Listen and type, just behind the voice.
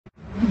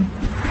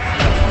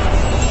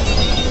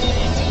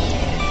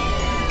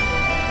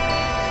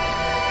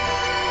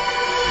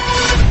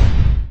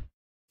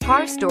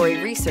Car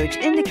Story research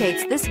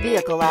indicates this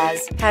vehicle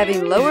as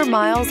having lower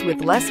miles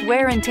with less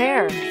wear and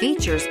tear.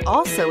 Features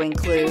also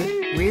include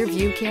rear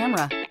view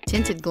camera,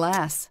 tinted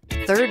glass,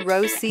 third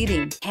row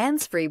seating,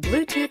 hands-free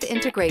Bluetooth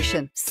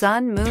integration,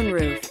 sun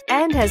moonroof,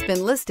 and has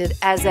been listed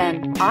as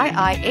an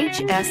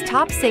IIHS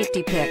top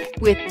safety pick.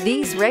 With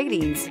these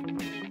ratings,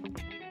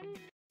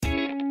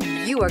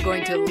 you are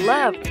going to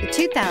love the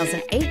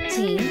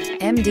 2018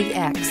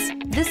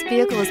 MDX. This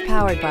vehicle is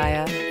powered by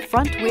a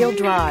front-wheel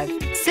drive,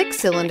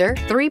 6-cylinder,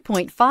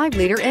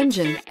 3.5-liter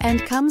engine,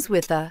 and comes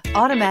with a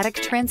automatic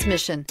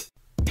transmission.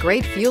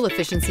 Great fuel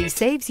efficiency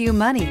saves you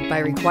money by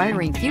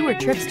requiring fewer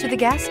trips to the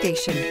gas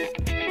station.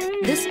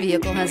 This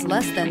vehicle has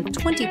less than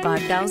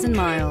 25,000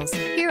 miles.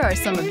 Here are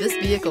some of this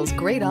vehicle's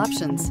great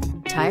options: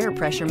 tire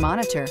pressure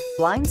monitor,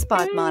 blind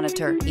spot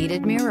monitor,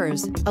 heated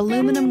mirrors,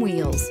 aluminum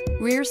wheels,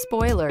 rear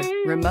spoiler,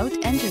 remote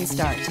engine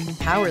start,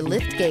 power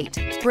lift gate,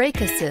 brake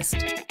assist,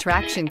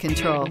 traction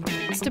control,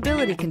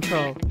 stability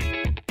control.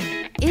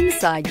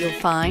 Inside you'll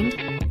find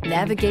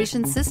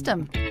navigation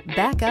system,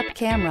 backup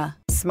camera,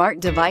 smart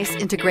device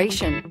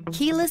integration,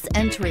 keyless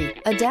entry,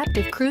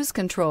 adaptive cruise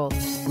control,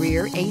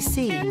 rear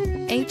AC,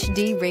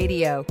 HD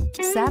radio,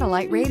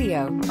 satellite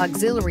radio,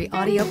 auxiliary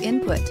audio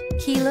input,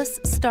 keyless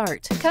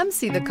start. Come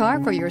see the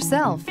car for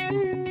yourself.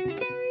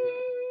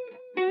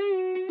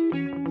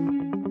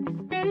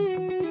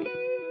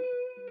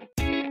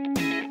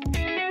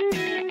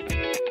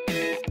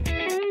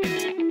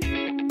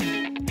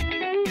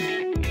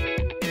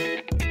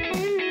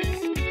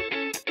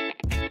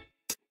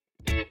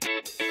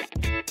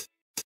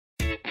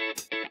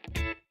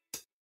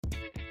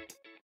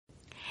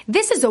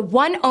 This is a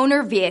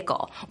one-owner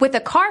vehicle with a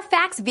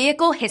Carfax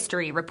Vehicle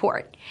History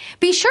Report.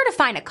 Be sure to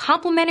find a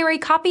complimentary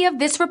copy of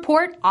this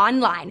report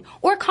online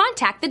or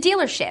contact the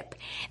dealership.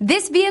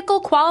 This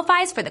vehicle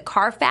qualifies for the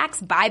Carfax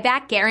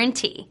Buyback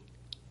Guarantee.